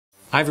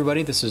Hi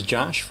everybody, this is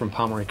Josh from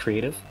Pomeroy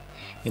Creative.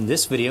 In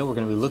this video we're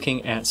going to be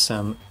looking at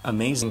some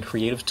amazing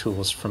creative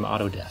tools from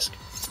Autodesk.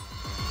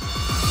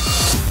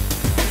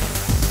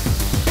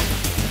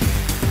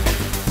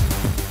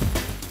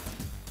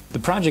 The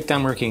project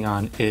I'm working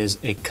on is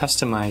a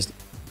customized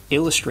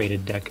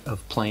illustrated deck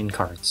of playing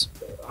cards.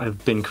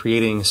 I've been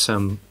creating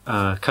some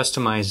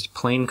customized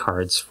playing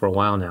cards for a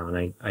while now,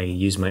 and I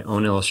use my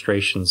own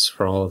illustrations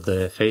for all of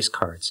the face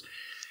cards.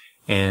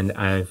 And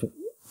I've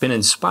been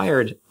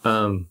inspired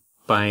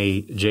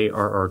by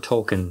J.R.R.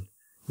 Tolkien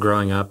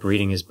growing up,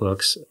 reading his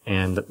books,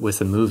 and with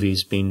the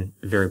movies being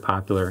very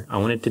popular, I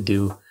wanted to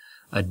do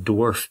a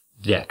dwarf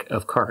deck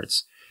of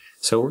cards.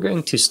 So we're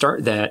going to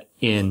start that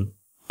in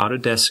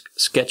Autodesk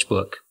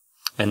Sketchbook,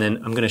 and then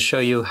I'm going to show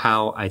you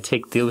how I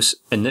take those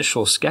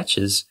initial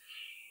sketches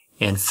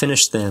and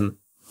finish them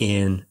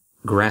in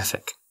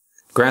Graphic.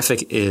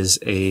 Graphic is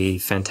a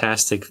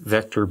fantastic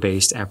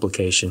vector-based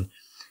application,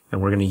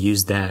 and we're going to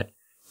use that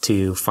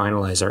to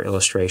finalize our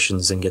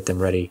illustrations and get them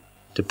ready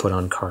to put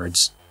on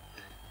cards.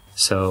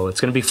 So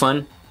it's going to be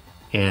fun,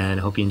 and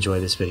I hope you enjoy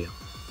this video.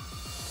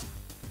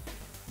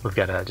 We've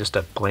got just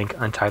a blank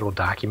untitled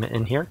document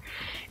in here,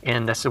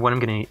 and that's what I'm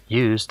going to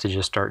use to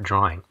just start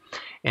drawing.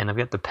 And I've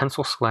got the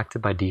pencil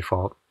selected by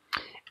default,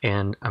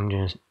 and I'm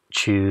going to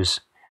choose,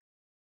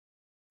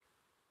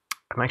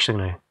 I'm actually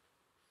going to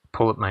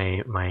pull up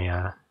my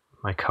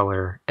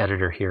color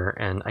editor here,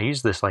 and I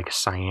use this like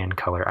cyan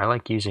color. I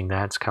like using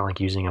that. It's kind of like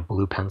using a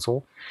blue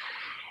pencil.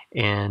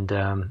 And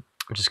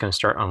I'm just going to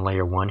start on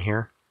layer 1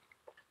 here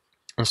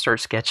and start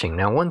sketching.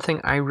 Now, one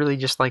thing I really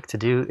just like to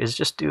do is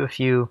just do a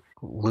few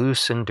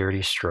loose and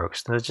dirty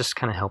strokes. That just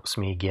kind of helps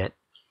me get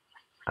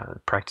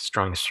practice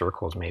drawing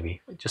circles.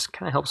 Maybe it just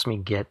kind of helps me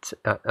get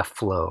a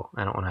flow.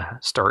 I don't want to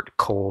start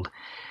cold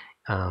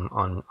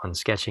on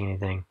sketching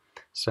anything,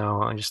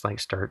 so I just like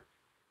start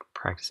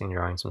practicing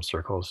drawing some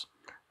circles.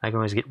 I can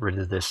always get rid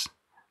of this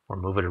or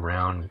move it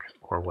around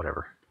or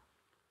whatever.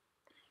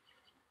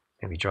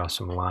 Maybe draw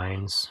some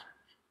lines.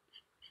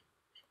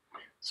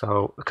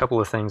 So a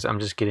couple of things, I'm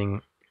just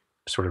getting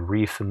sort of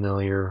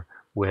re-familiar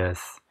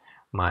with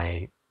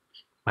my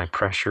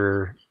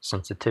pressure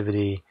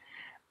sensitivity,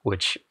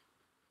 which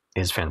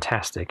is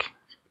fantastic.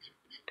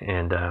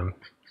 And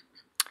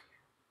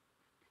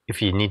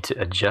if you need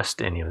to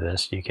adjust any of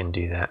this, you can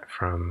do that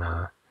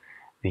from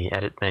the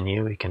edit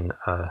menu. You can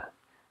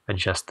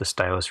adjust the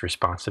stylus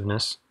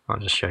responsiveness. I'll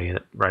just show you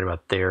that right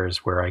about there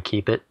is where I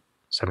keep it,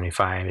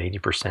 75,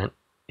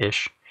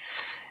 80%-ish.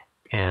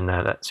 And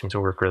that seems to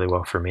work really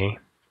well for me.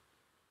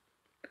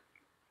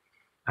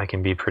 I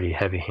can be pretty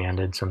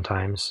heavy-handed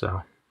sometimes,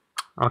 so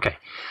okay.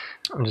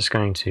 I'm just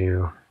going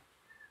to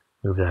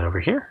move that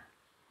over here.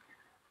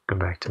 Go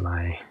back to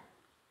my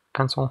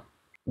pencil.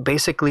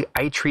 Basically,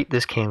 I treat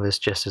this canvas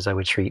just as I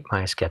would treat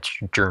my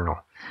sketch journal.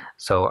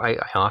 So I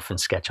often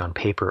sketch on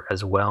paper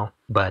as well,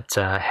 but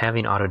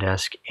having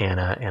Autodesk and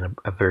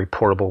a very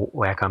portable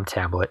Wacom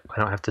tablet, I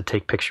don't have to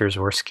take pictures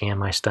or scan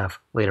my stuff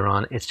later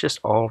on. It's just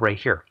all right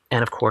here.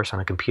 And of course, on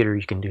a computer,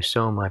 you can do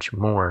so much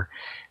more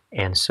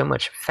and so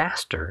much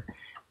faster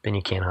than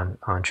you can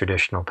on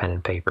traditional pen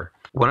and paper.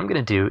 What I'm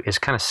going to do is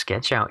kind of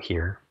sketch out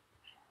here,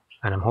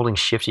 and I'm holding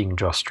Shift. You can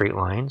draw straight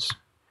lines.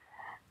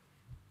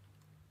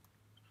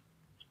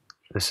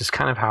 This is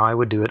kind of how I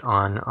would do it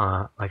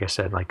on, like I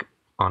said, like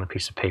on a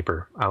piece of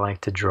paper. I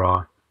like to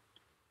draw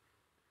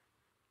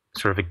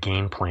sort of a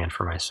game plan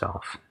for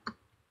myself.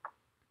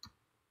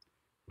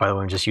 By the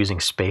way, I'm just using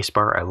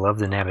spacebar. I love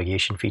the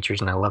navigation features,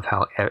 and I love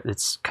how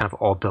it's kind of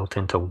all built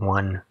into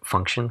one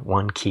function,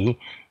 one key.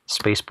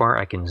 Spacebar,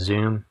 I can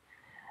zoom,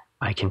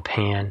 I can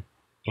pan,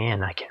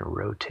 and I can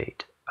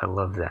rotate. I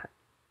love that.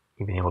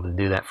 You've been able to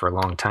do that for a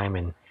long time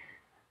in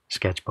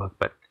Sketchbook.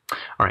 But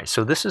all right,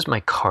 so this is my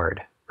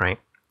card, right?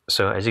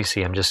 So as you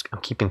see, I'm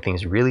keeping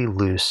things really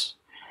loose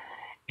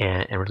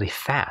and really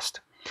fast.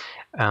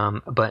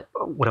 But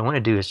what I want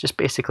to do is just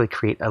basically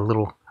create a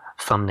little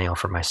thumbnail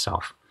for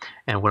myself.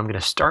 And what I'm going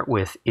to start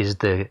with is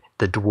the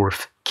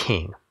dwarf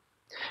king.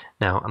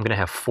 Now I'm going to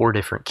have 4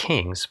 different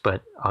kings,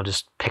 but I'll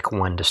just pick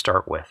one to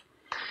start with.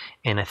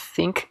 And I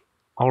think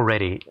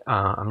already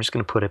I'm just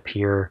going to put up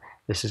here,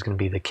 this is going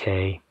to be the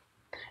K,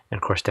 and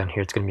of course down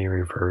here it's going to be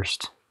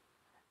reversed,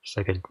 just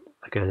like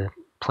a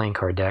playing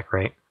card deck,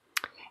 right?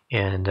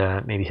 And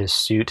maybe his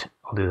suit,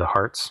 I'll do the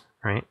hearts,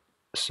 right?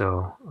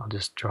 So I'll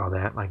just draw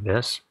that like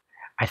this.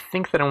 I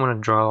think that I want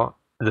to draw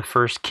the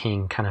first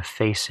king kind of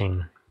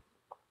facing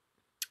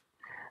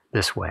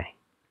this way,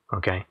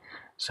 okay?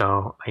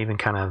 So I even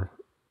kind of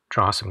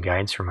draw some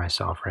guides for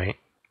myself, right?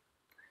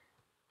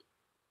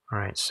 All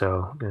right,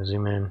 so I'm going to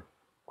zoom in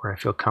where I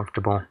feel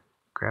comfortable.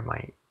 Grab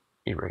my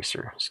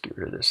eraser, just get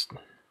rid of this.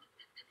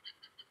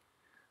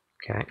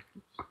 Okay.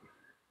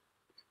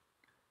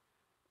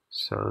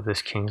 So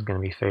this king's going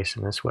to be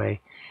facing this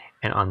way,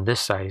 and on this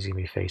side he's going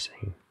to be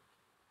facing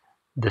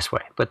this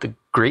way. But the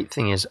great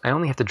thing is I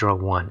only have to draw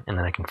one, and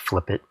then I can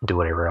flip it and do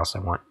whatever else I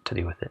want to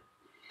do with it.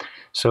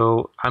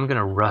 So I'm going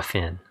to rough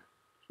in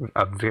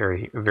a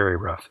very, very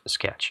rough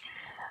sketch.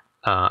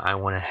 I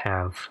want to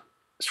have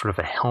sort of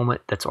a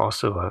helmet that's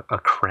also a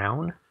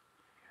crown.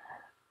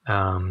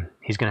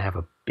 He's going to have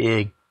a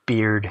big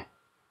beard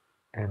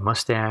and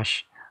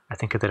mustache. I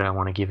think that I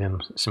want to give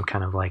him some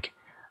kind of like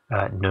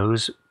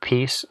nose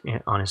piece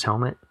on his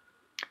helmet.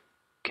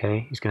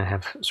 Okay, he's going to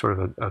have sort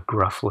of a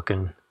gruff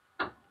looking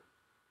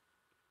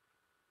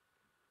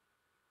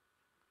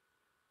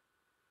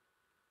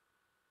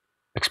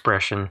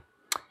expression.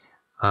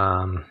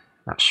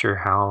 Not sure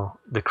how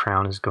the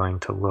crown is going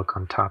to look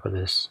on top of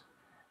this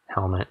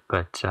helmet,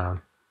 but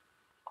I'm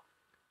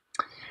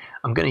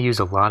going to use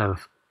a lot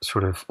of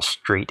sort of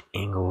straight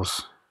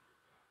angles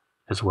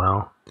as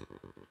well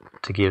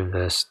to give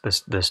this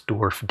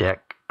dwarf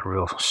deck a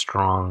real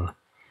strong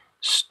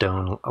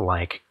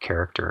stone-like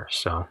character.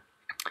 So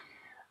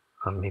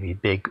maybe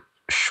big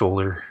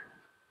shoulder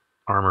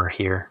armor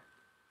here,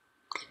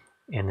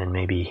 and then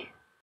maybe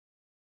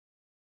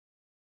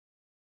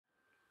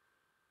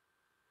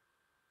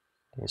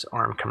his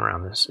arm come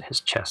around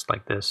his chest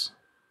like this.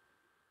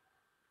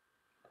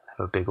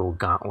 Have a big old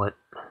gauntlet.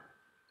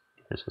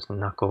 There's his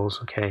knuckles.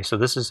 Okay, so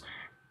this is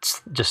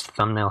just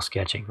thumbnail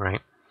sketching,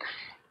 right?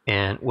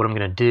 And what I'm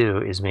going to do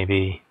is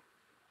maybe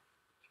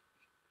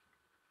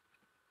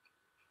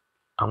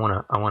I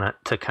want it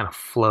to kind of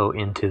flow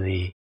into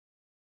the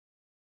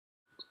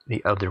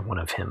other one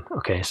of him.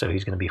 Okay, so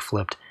he's going to be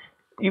flipped.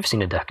 You've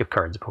seen a deck of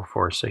cards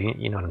before, so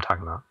you know what I'm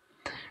talking about.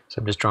 So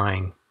I'm just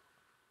drawing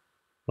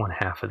one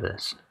half of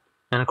this.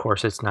 And of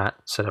course, it's not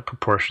set up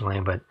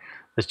proportionally, but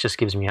this just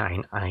gives me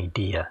an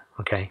idea.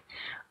 Okay,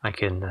 I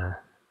can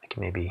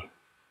maybe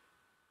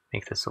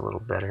make this a little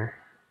better.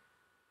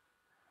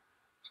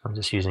 So I'm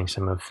just using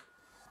some of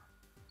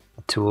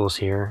the tools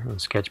here in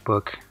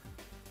Sketchbook,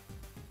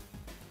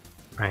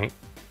 right,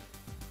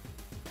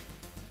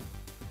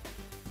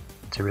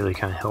 to really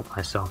kind of help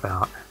myself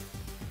out.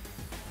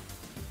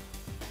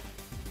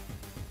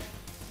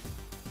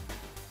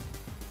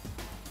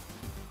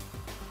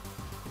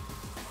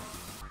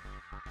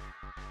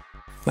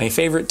 My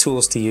favorite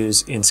tools to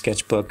use in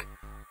Sketchbook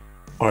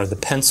are the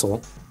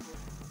pencil,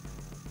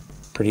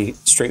 pretty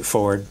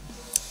straightforward.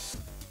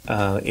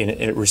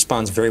 It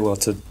responds very well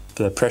to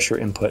the pressure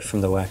input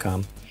from the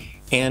Wacom,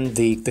 and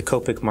the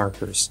Copic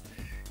markers.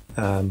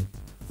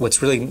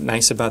 What's really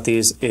nice about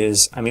these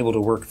is I'm able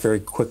to work very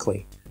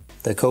quickly.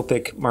 The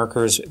Copic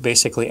markers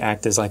basically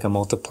act as like a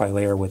multiply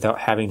layer without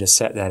having to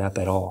set that up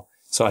at all.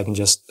 So I can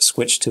just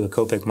switch to a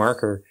Copic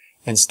marker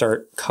and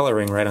start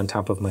coloring right on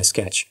top of my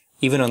sketch,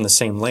 even on the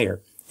same layer.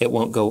 It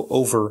won't go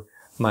over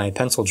my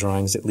pencil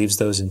drawings. It leaves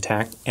those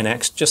intact and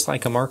acts just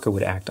like a marker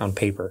would act on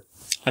paper.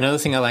 Another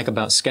thing I like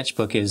about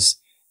Sketchbook is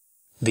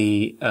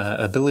the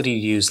ability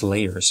to use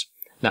layers.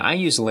 Now, I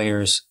use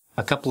layers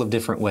a couple of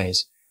different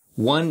ways.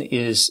 One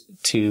is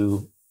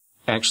to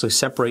actually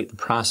separate the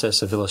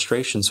process of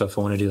illustration. So if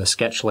I want to do a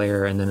sketch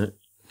layer and then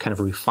kind of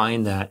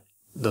refine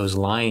those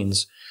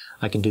lines,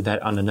 I can do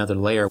that on another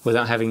layer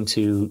without having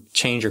to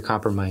change or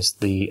compromise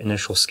the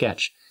initial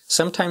sketch.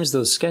 Sometimes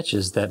those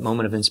sketches, that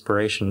moment of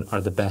inspiration,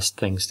 are the best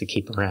things to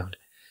keep around.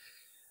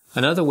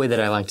 Another way that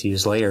I like to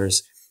use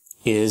layers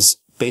is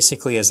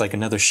basically as like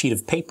another sheet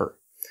of paper.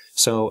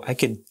 So I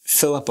could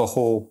fill up a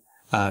whole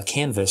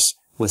canvas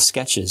with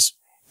sketches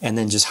and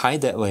then just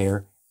hide that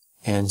layer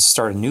and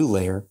start a new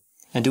layer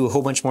and do a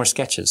whole bunch more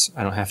sketches.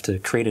 I don't have to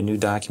create a new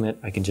document.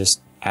 I can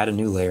just add a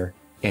new layer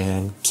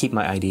and keep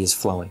my ideas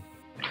flowing.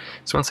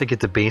 So once I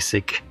get the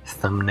basic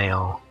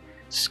thumbnail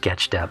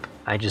sketched up,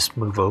 I just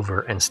move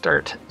over and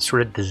start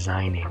sort of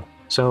designing.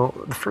 So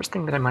the first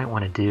thing that I might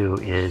want to do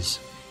is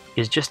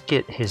just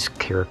get his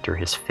character,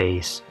 his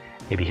face,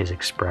 maybe his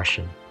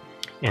expression.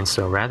 And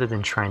so rather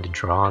than trying to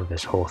draw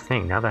this whole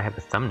thing, now that I have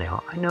the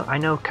thumbnail, I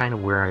know kind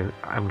of where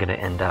I'm going to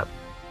end up.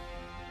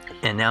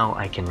 And now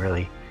I can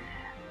really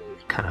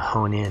kind of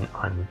hone in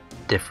on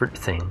different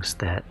things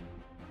that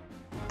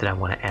I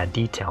want to add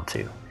detail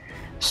to.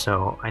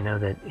 So I know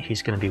that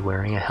he's going to be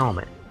wearing a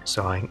helmet.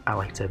 So I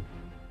like to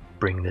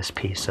bring this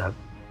piece up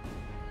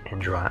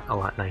and draw it a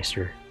lot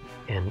nicer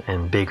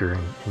and bigger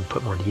and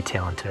put more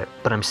detail into it.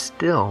 But I'm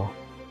still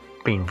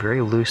being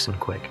very loose and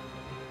quick.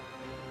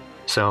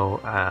 So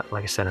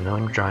like I said, I know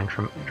I'm drawing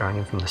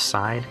him from the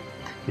side.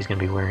 He's going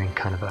to be wearing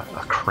kind of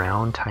a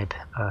crown type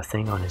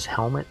thing on his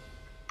helmet.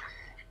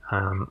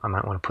 I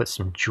might want to put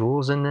some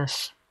jewels in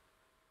this.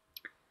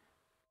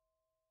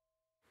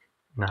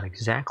 Not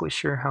exactly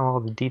sure how all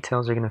the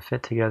details are going to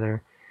fit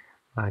together.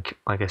 Like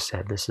I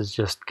said, this is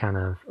just kind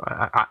of,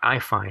 I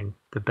find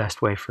the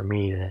best way for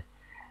me to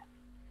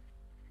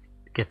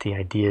get the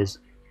ideas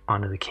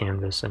onto the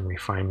canvas and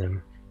refine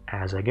them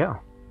as I go.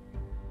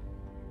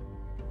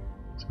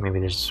 So maybe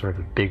there's sort of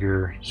a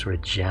bigger sort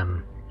of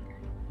gem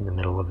in the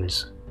middle of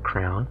his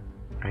crown,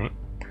 right?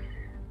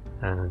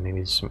 And then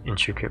maybe some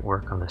intricate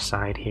work on the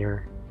side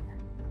here.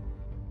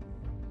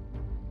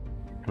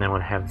 And I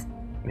want to have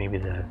maybe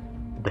the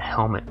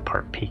helmet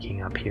part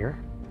peeking up here.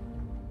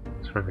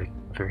 Sort of a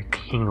very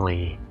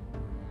kingly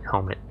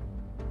helmet.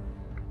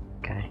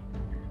 Okay,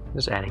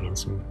 just adding in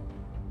some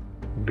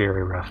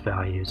very rough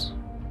values.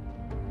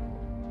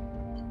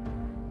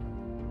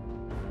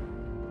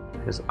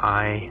 his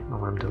eye, I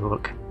want him to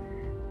look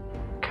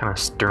kind of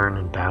stern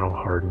and battle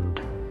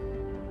hardened.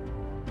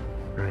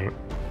 Right?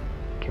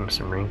 Give him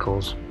some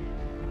wrinkles.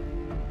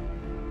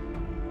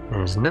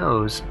 And his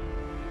nose,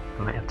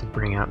 I might have to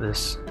bring out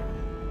this.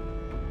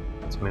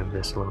 Let's move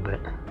this a little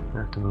bit. I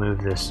have to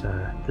move this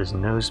this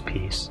nose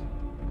piece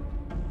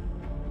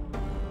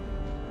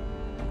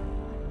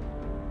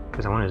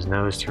because I want his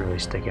nose to really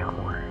stick out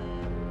more.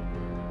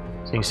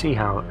 So you can see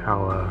how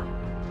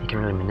you can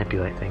really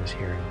manipulate things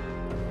here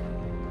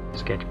in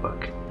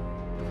Sketchbook.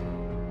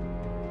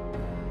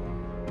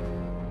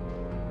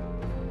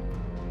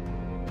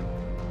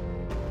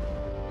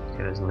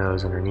 Got his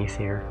nose underneath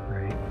here,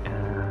 right?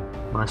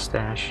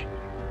 Mustache.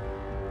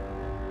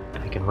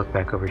 I can look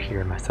back over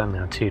here in my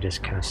thumbnail too,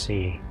 just kind of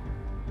see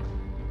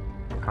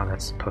how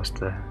that's supposed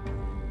to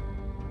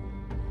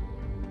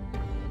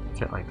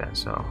fit like that.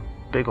 So,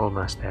 big old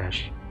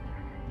mustache.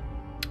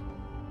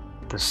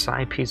 The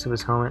side piece of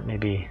his helmet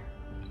maybe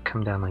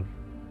come down like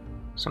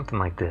something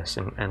like this,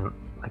 and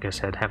like I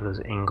said, have those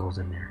angles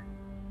in there.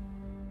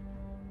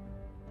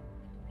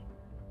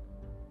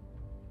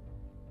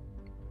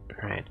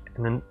 Alright,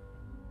 and then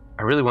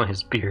I really want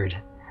his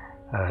beard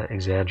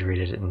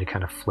exaggerated and to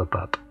kind of flip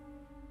up,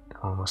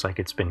 almost like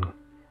it's been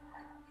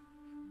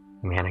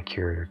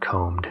manicured or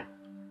combed,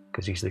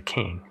 because he's the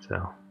king,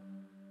 so.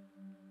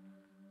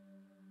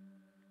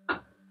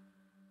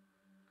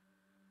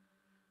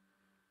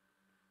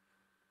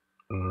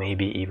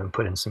 Maybe even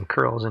put in some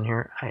curls in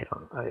here.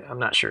 I'm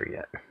not sure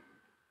yet.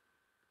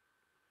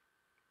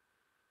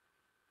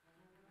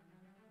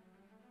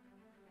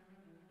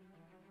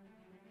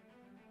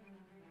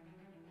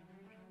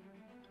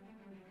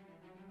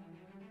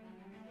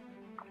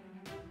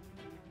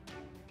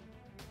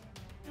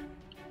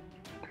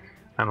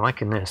 I'm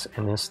liking this,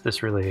 and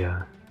this really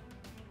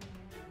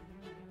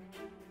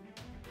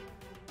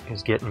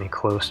is getting me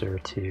closer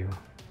to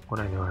what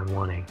I know I'm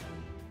wanting.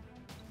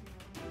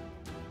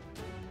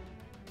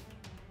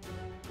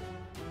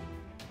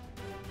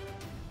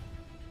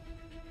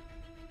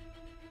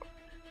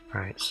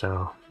 Alright,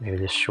 so maybe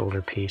this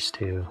shoulder piece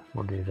too,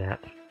 we'll do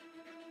that.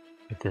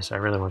 With this, I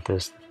really want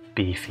this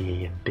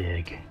beefy and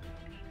big.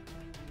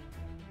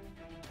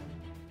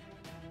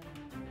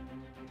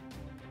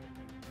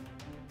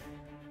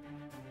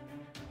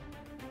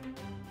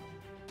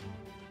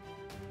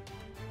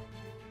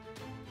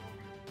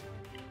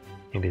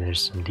 Maybe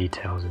there's some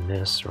details in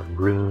this, or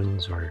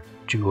runes, or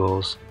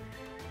jewels.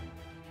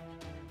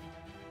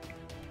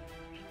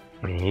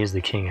 I mean, he is the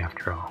king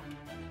after all.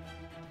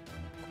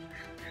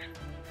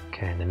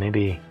 Okay, and then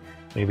maybe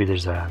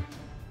there's a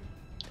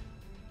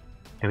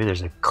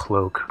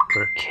cloak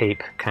or a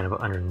cape kind of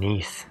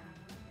underneath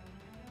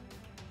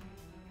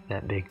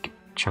that big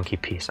chunky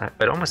piece.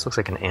 It almost looks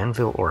like an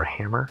anvil or a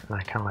hammer, and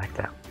I kind of like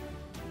that.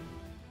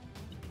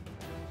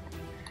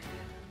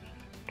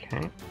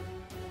 Okay.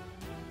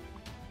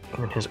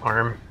 And then his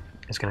arm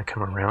is going to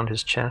come around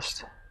his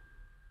chest.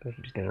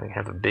 He's going to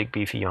have a big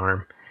beefy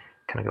arm,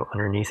 kind of go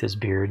underneath his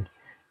beard, and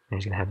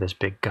he's going to have this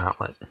big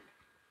gauntlet.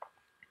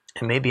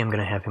 And maybe I'm going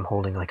to have him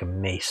holding like a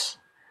mace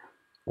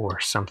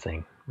or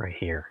something right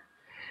here.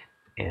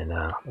 And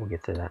we'll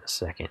get to that in a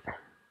second.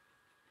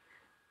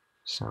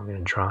 So I'm going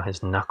to draw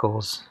his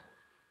knuckles,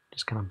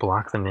 just kind of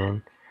block them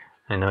in.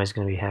 I know he's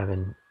going to be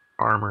having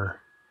armor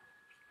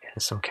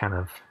and some kind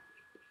of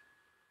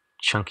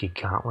chunky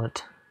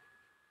gauntlet.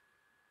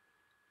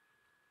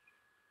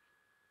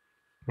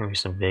 Maybe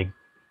some big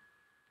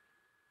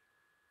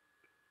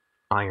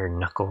iron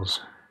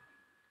knuckles.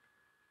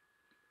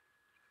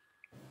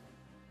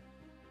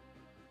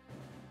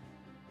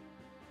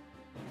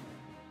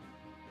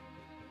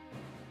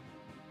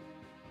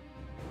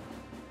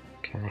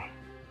 Okay.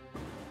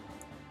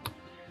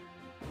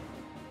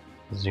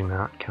 Zoom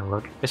out, kind of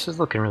look. This is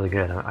looking really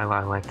good.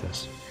 I like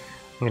this.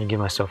 I'm going to give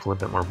myself a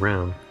little bit more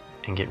room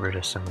and get rid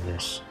of some of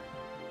this.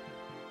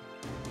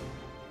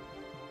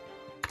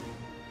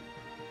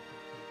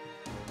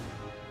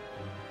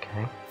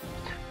 Okay.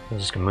 I'm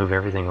just going to move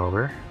everything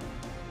over.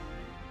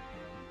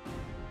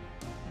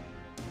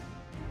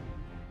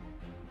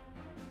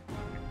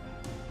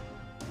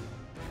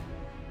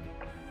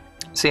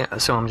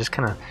 So I'm just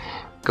kind of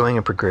going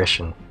in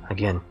progression.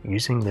 Again,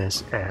 using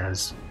this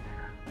as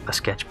a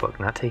sketchbook,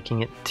 not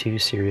taking it too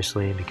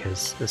seriously,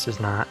 because this is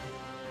not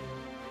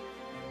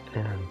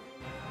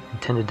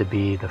intended to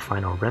be the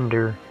final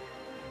render.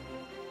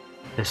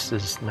 This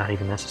is not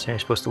even necessarily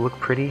supposed to look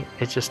pretty.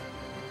 It's just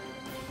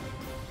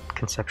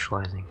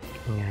conceptualizing,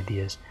 getting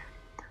ideas.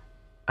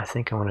 I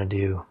think I want to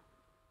do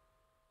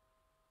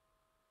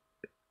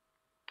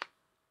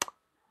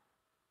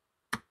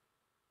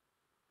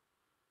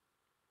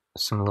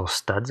some little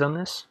studs on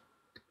this,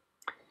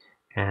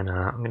 and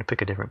I'm going to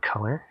pick a different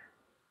color.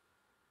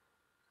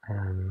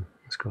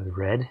 Let's go with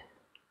red.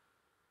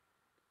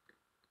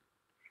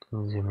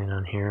 Zoom in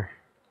on here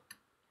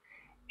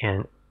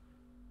and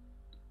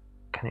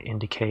kind of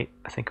indicate.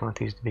 I think I want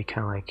these to be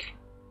kind of like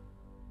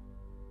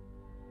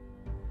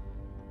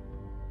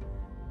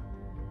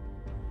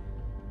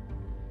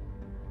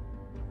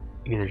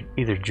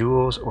either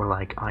jewels or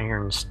like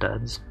iron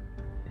studs,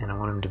 and I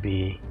want them to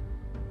be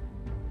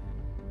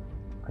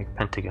like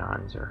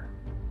pentagons or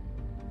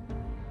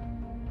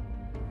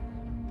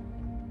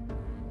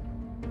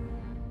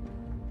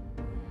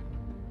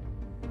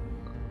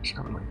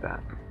something like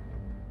that.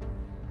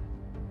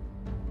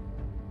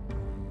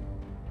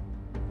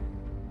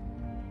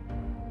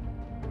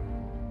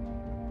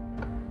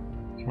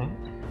 Okay.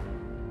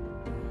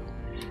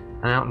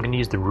 Now I'm going to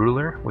use the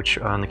ruler, which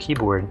on the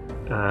keyboard,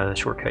 the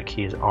shortcut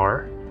key is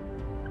R.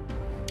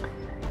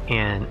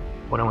 And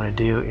what I want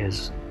to do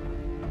is,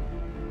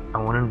 I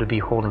want him to be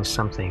holding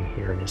something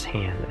here in his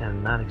hand, and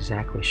I'm not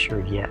exactly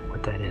sure yet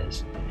what that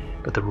is.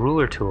 But the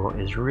ruler tool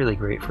is really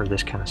great for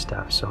this kind of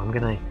stuff. So I'm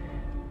gonna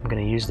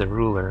use the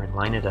ruler and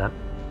line it up,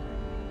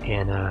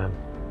 and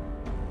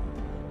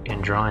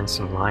draw in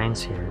some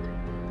lines here.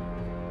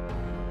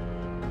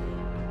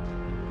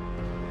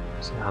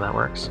 See how that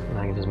works? And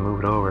I can just move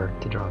it over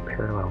to draw a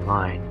parallel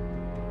line.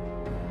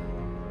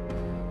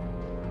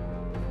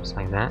 Just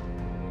like that.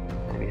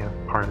 Maybe have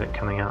part of it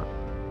coming out.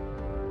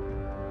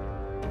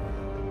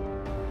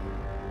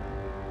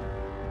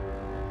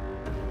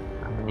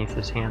 Underneath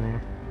his hand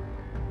there.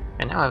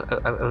 And now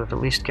I've at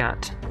least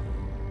got,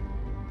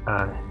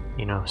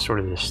 you know, sort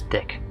of this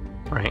stick,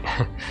 right?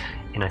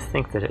 And I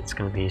think that it's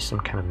going to be some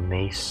kind of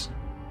mace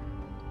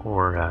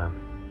or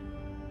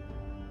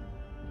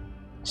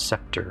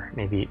scepter,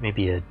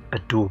 maybe a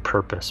dual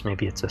purpose.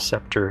 Maybe it's a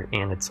scepter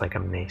and it's like a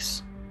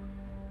mace.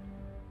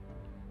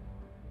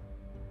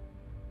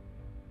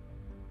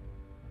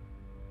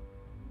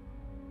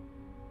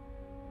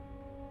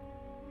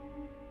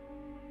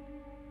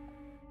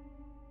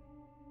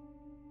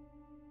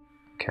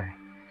 Okay,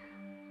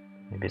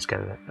 maybe it's got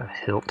a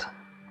hilt.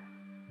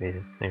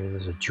 Maybe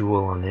there's a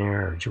jewel on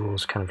there, or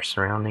jewels kind of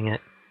surrounding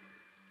it.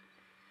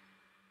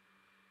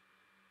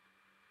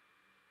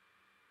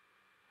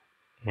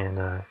 And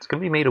it's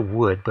going to be made of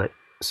wood, but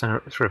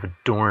sort of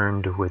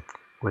adorned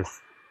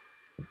with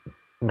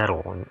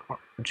metal and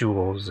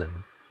jewels and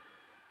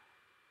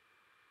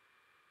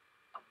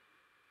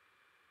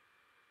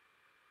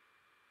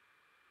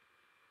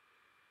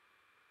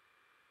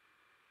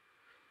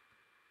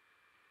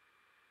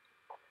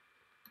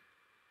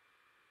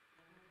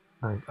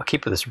I'll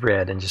keep this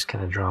red and just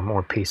kind of draw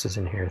more pieces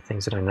in here,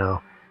 things that I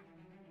know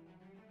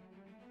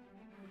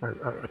are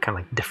kind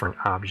of like different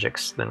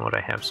objects than what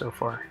I have so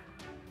far.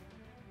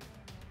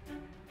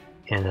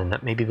 And then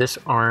maybe this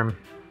arm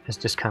is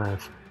just kind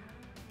of,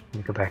 let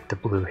me go back to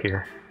blue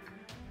here.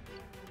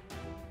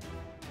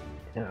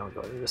 And I'll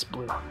go to this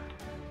blue.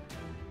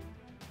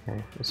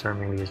 Okay, this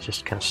arm maybe is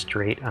just kind of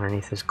straight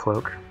underneath his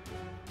cloak.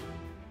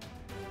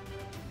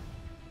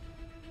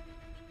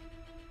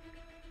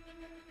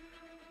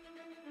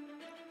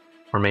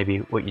 Or maybe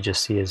what you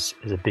just see is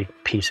a big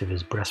piece of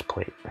his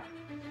breastplate.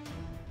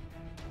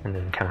 And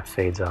then kind of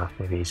fades off.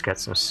 Maybe he's got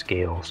some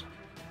scales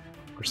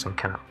or some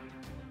kind of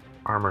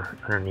armor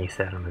underneath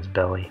that on his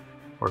belly,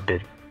 or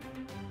big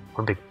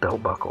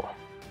belt buckle.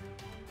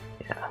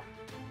 Yeah,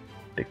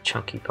 big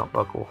chunky belt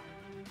buckle.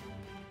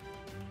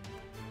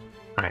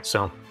 All right,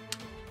 so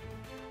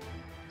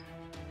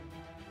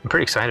I'm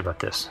pretty excited about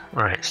this.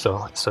 All right,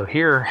 so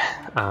here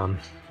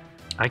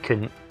I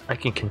can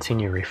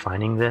continue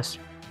refining this.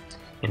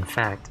 In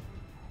fact,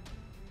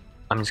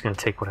 I'm just going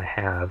to take what I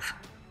have,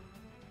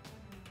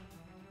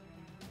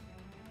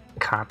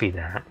 copy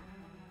that,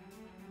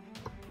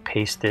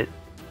 paste it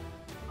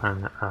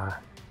on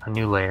a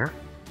new layer.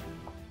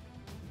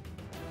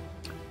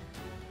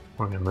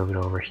 We're going to move it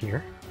over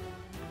here.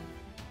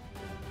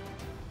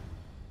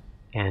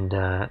 And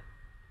I'm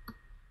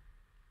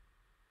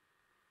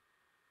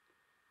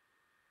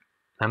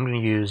going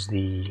to use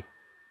the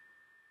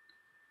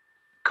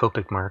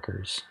Copic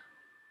markers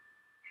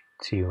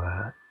to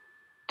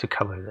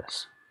color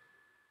this.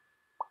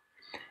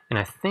 And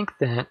I think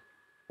that,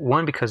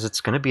 one, because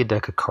it's going to be a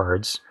deck of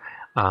cards,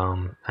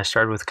 I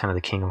started with kind of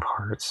the King of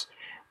Hearts.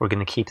 We're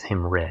going to keep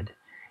him red.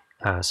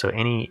 So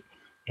any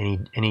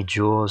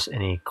jewels,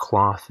 any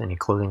cloth, any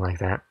clothing like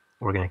that,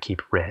 we're going to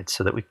keep red,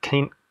 so that we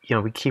can, you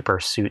know, we keep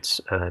our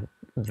suits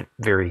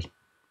very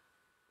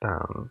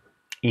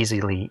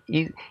easily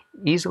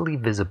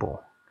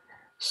visible.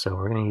 So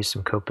we're going to use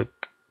some Copic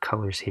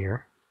colors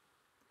here.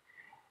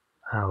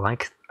 I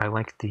like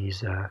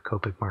these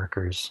Copic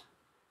markers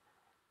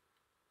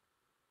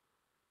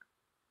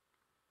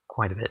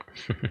quite a bit.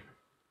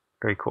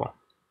 Very cool.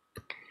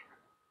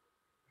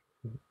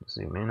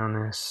 Zoom in on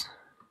this.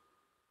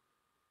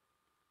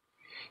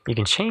 You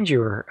can change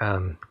your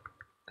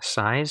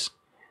size.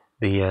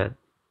 The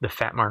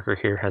fat marker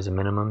here has a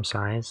minimum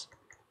size,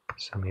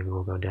 so maybe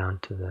we'll go down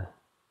to the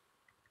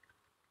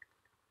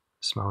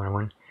smaller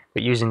one.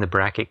 But using the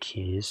bracket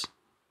keys,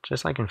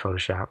 just like in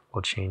Photoshop,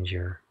 will change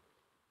your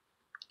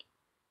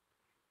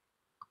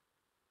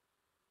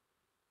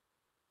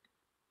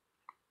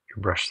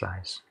brush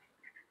size.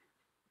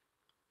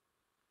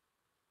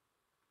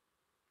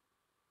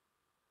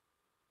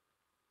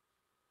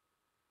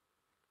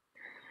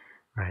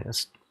 All right,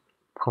 let's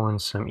pull in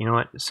some, you know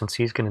what, since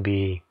he's going to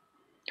be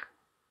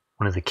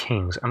one of the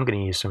kings. I'm going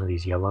to use some of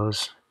these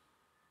yellows,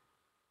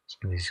 some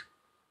of these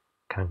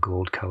kind of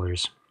gold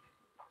colors,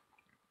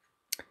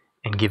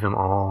 and give him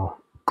all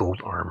gold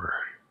armor.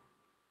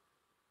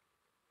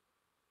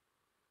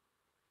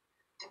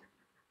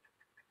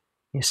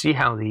 You see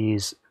how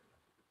these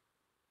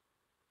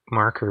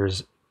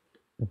markers,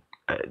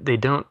 they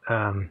don't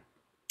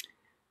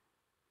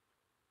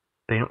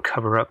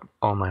cover up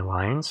all my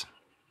lines.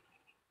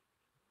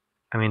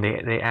 I mean,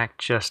 they act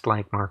just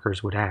like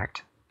markers would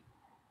act,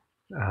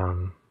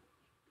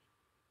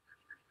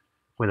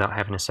 without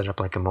having to set up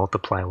like a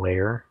multiply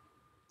layer,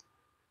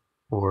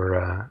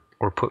 or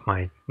put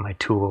my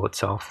tool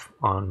itself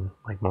on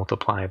like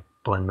multiply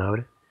blend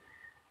mode.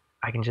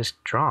 I can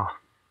just draw.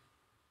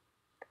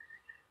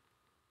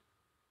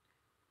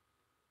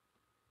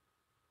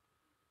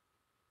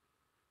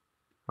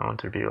 I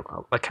want there to be,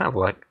 I kind of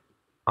like,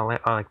 I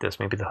like this.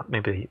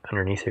 Maybe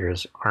underneath here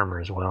is armor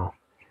as well.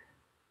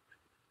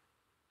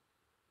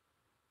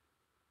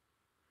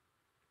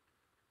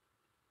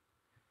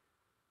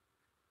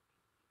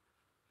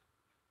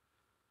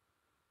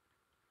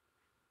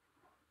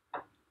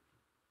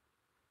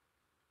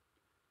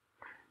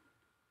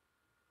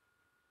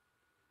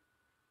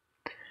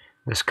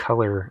 This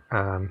color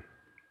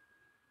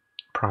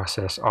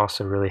process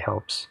also really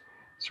helps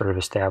sort of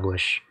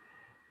establish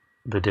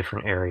the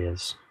different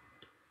areas,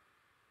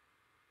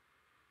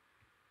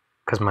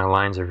 because my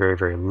lines are very,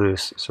 very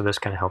loose, so this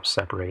kind of helps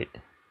separate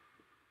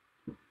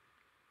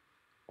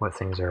what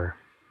things are.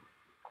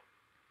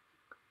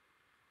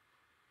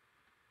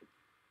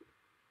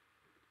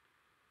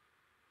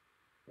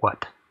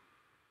 What?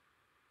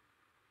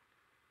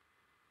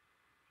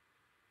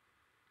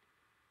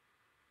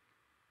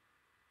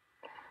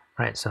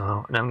 Right,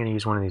 so now I'm going to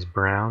use one of these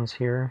browns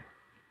here,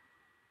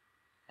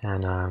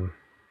 and let's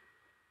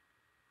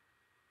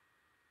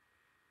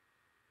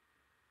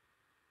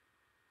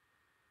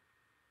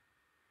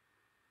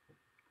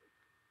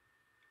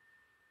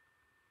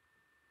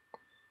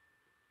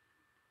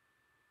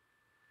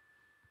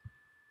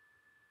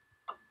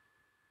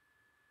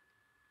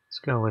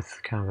go with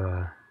kind of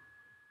a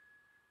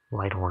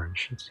light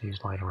orange. Let's use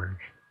light orange.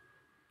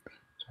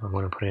 So I'm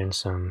going to put in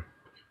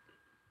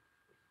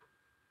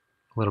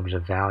a little bit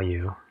of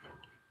value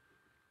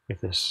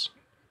with this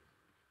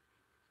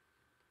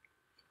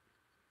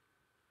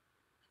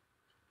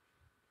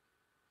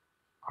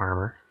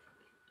armor.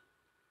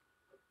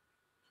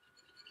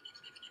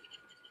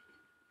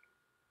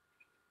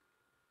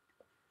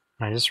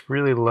 And I just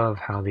really love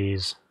how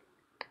these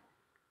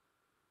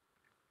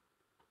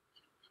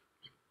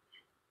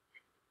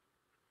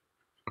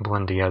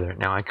blend together.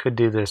 Now I could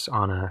do this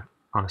on a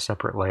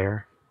separate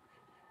layer,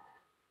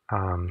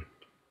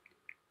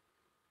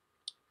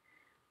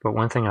 but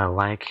one thing I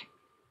like,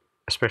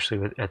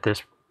 especially at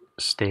this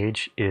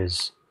stage,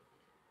 is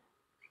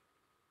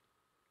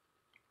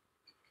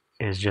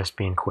just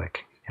being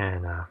quick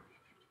and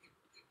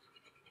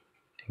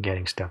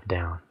getting stuff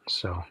down.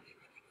 So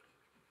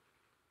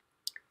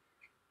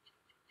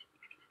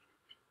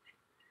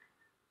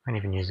I might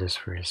even use this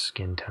for his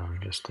skin tone,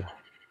 just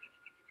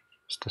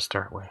to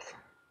start with,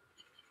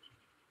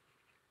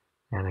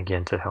 and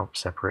again to help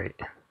separate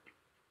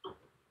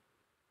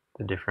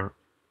the different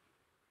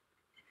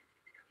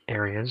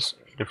areas,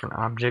 different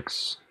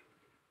objects.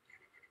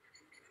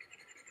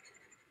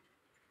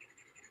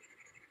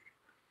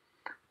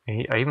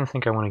 I even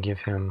think I want to give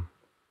him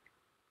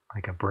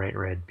like a bright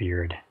red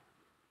beard.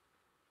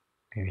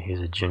 Maybe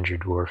he's a ginger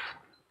dwarf.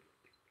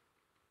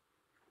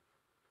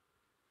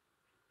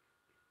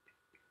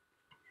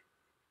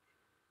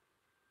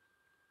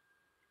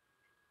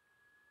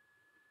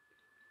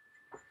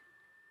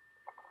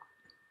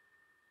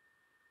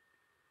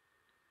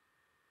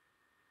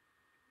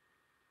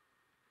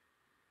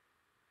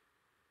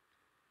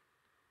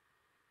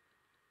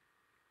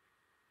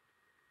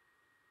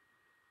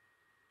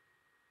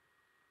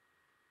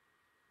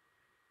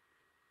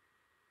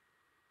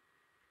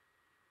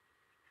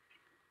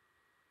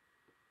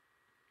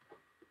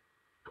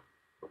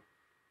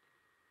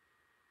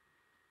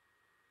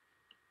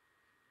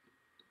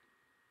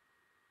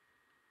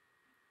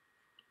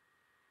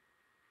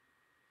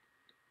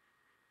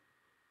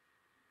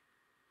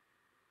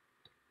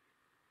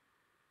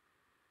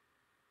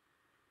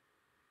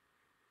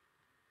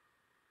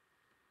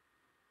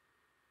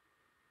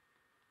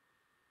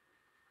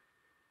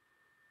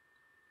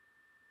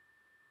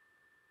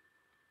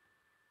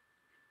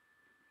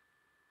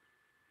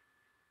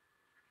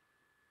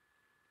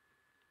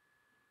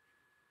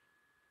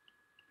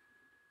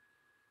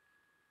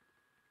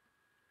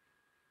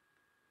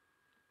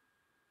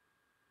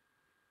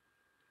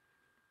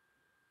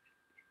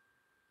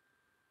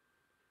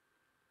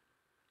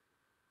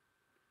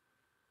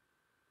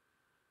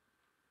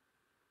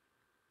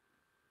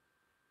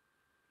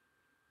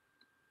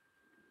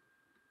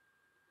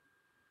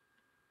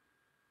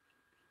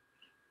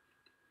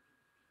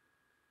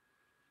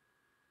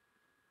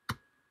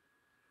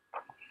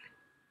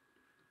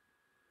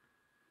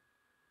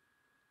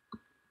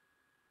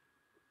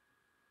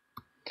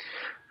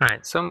 All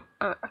right, so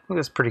I think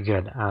that's pretty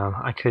good.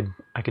 I could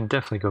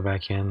definitely go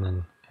back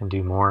in and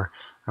do more.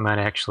 I might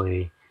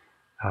actually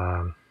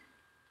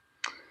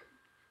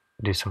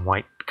do some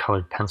white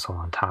colored pencil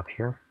on top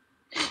here,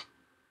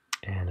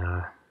 and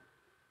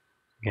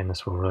again,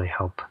 this will really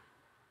help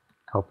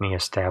me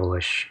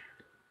establish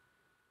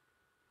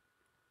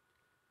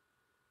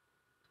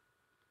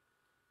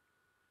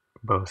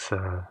both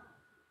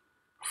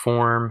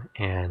form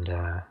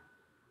and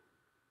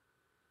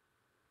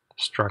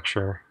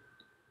structure.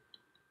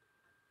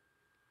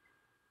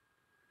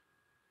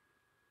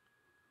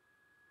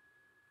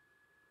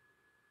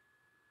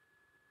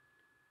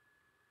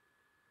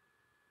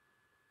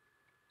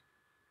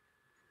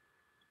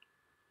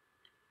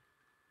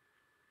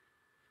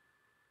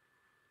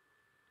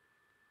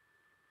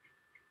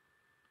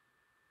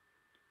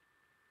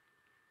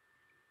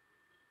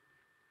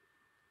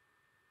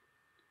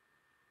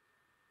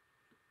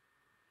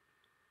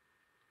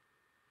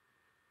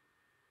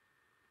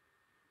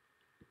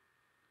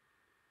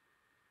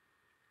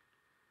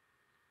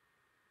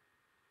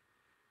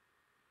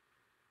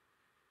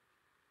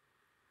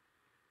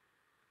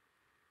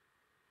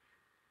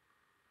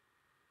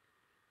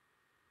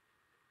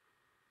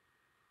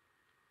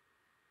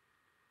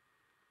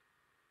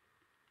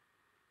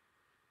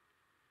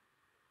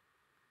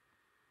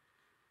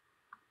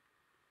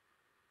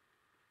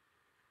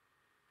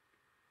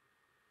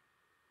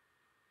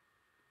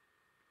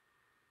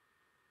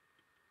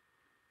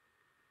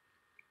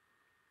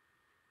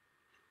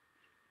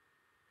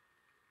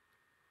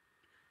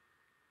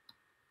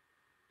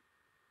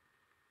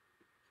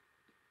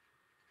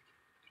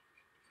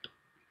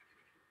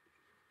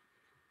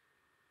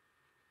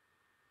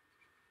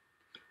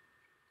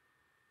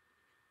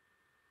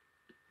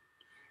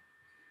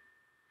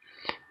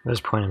 At this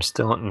point, I'm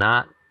still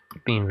not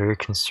being very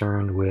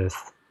concerned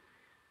with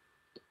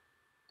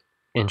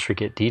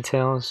intricate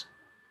details,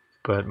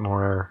 but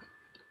more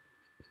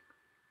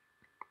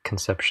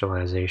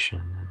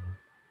conceptualization and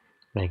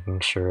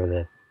making sure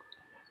that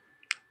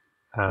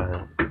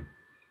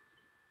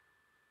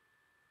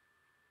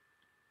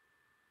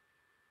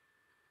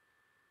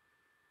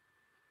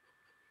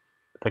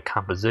the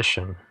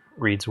composition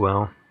reads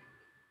well.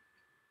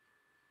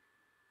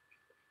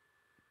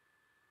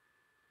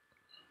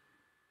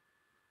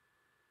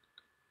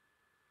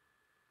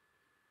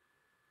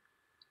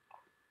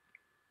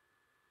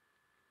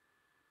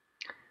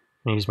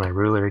 I use my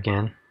ruler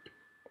again.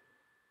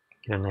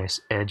 Get a nice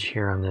edge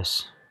here on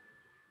this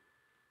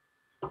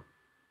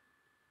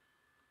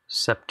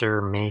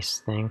scepter mace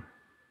thing.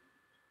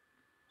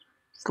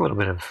 Just a little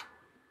bit of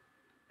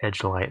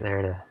edge light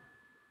there to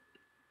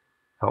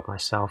help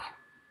myself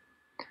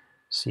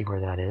see where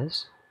that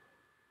is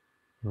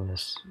in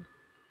this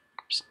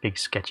big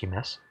sketchy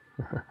mess.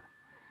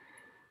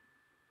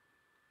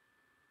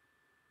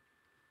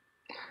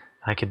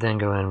 I could then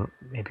go in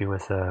maybe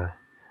with a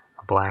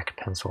black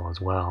pencil as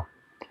well,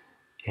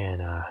 and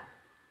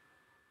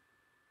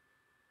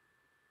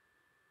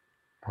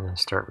then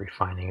start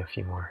refining a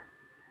few more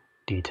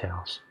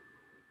details.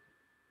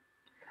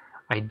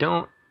 I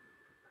don't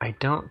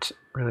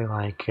really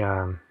like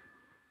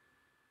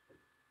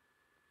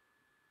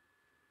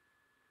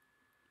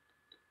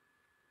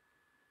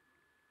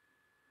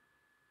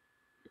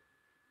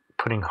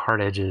putting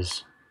hard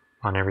edges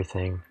on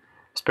everything,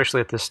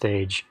 especially at this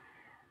stage.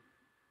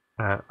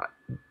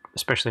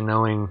 Especially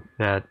knowing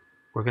that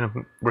we're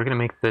gonna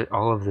make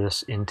all of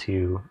this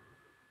into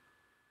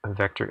a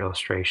vector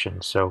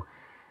illustration. So,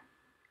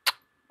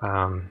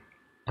 and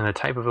the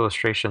type of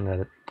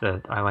illustration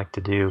that I like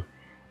to do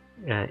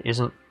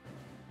isn't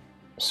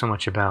so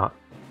much about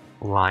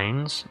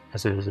lines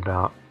as it is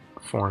about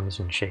forms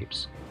and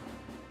shapes.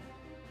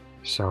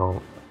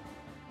 So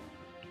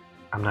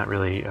I'm not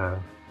really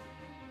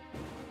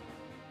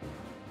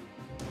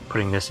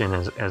putting this in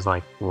as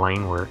like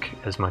line work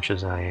as much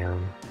as I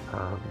am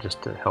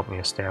just to help me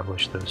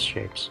establish those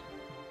shapes.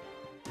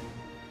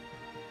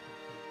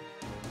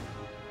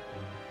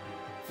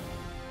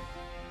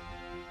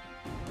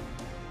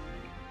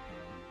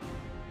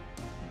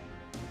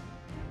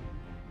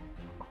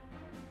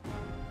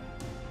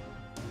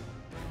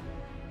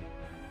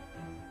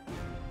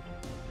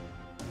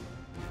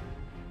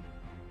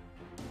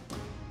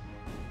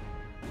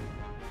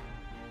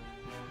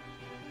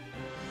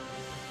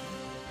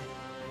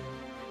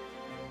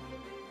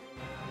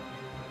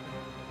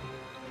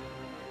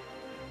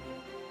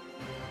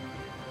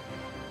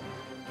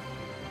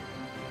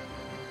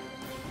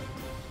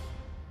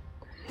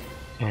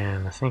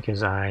 And I think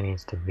his eye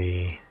needs to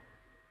be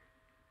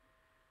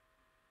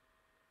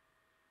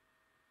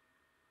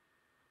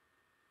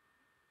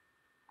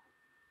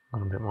a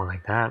little bit more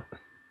like that.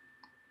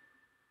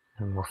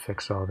 And we'll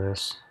fix all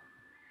this.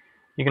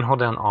 You can hold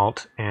down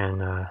Alt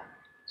and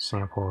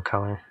sample a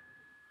color.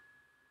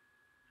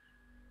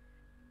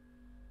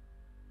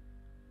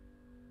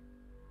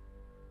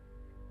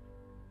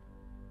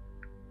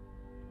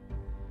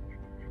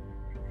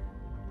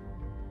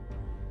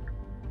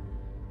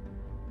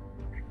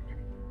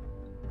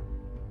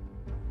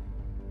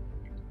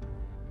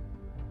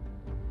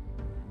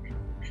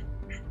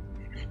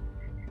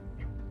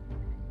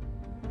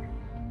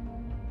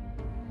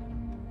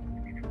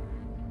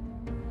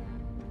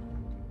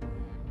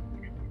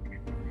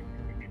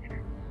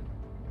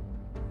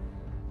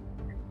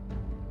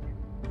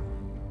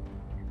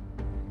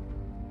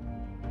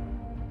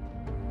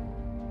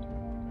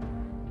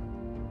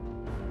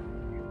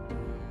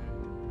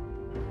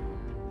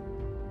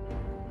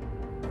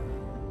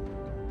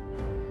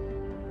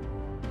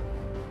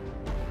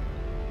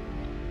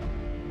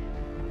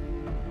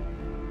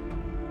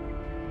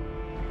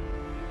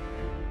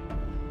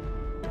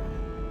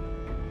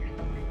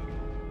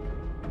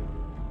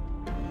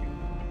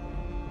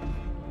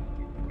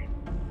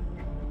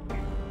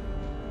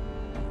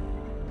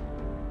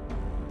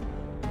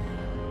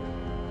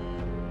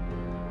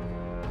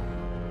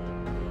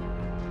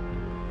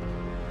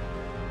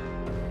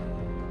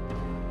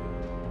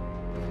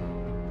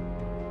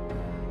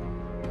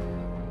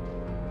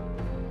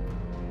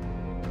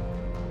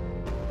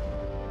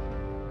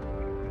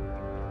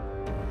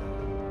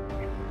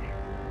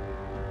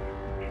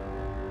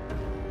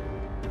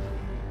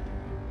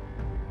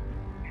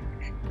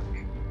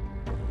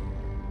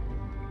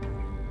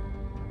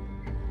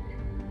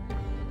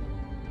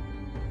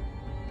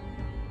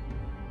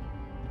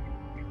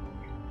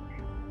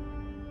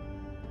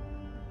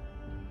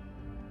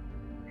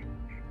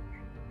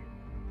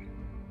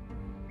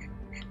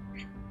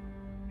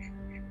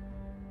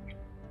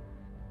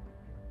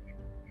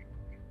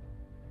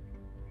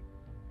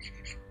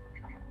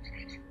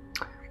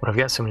 But I've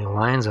got so many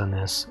lines on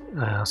this,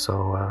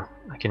 so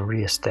I can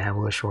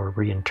reestablish or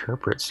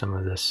reinterpret some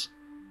of this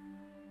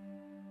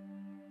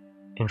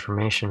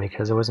information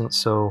because I wasn't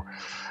so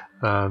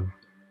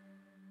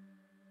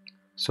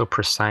so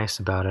precise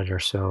about it, or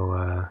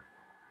so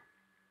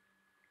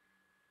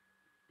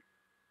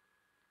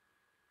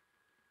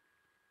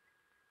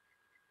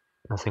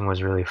nothing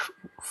was really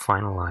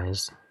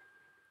finalized,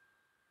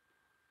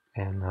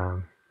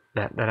 and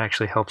that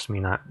actually helps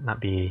me not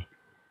be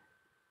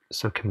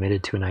so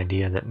committed to an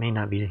idea that may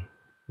not be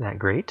that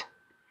great,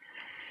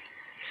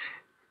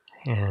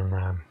 and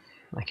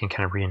I can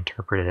kind of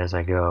reinterpret it as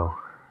I go.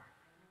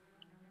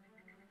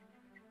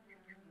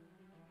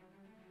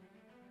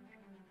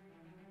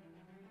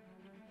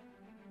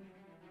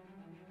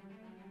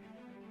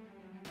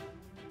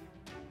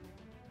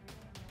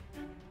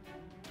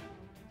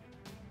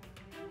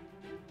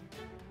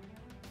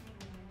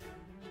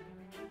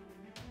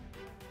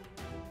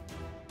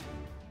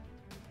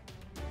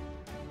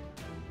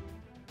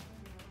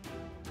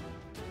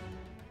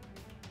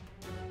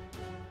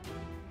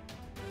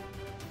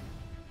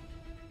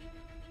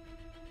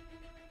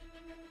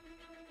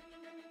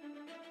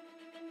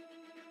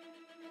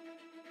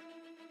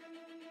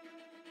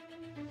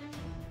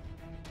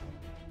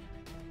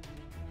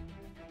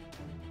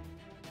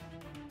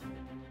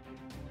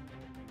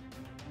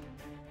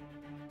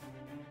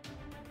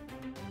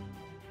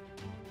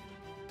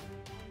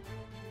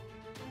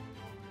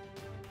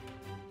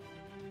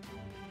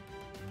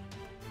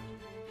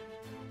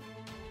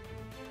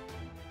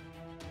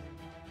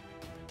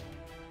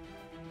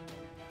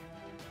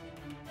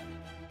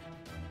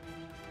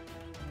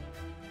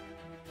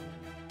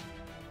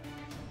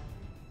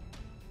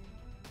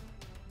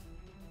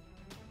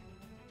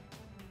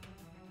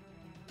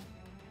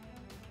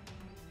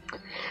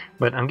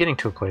 But I'm getting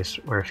to a place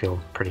where I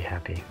feel pretty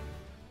happy,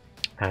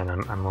 and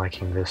I'm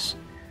liking this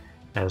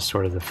as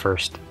sort of the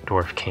first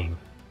Dwarf King.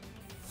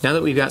 Now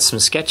that we've got some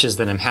sketches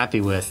that I'm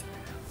happy with,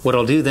 what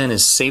I'll do then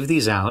is save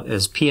these out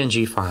as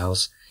PNG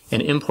files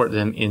and import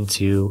them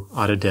into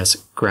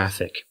Autodesk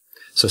Graphic.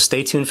 So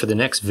stay tuned for the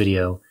next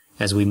video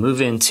as we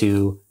move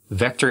into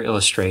vector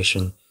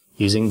illustration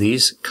using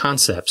these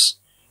concepts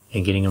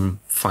and getting them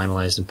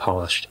finalized and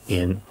polished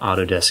in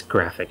Autodesk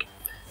Graphic.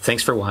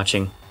 Thanks for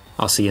watching.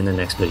 I'll see you in the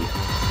next video.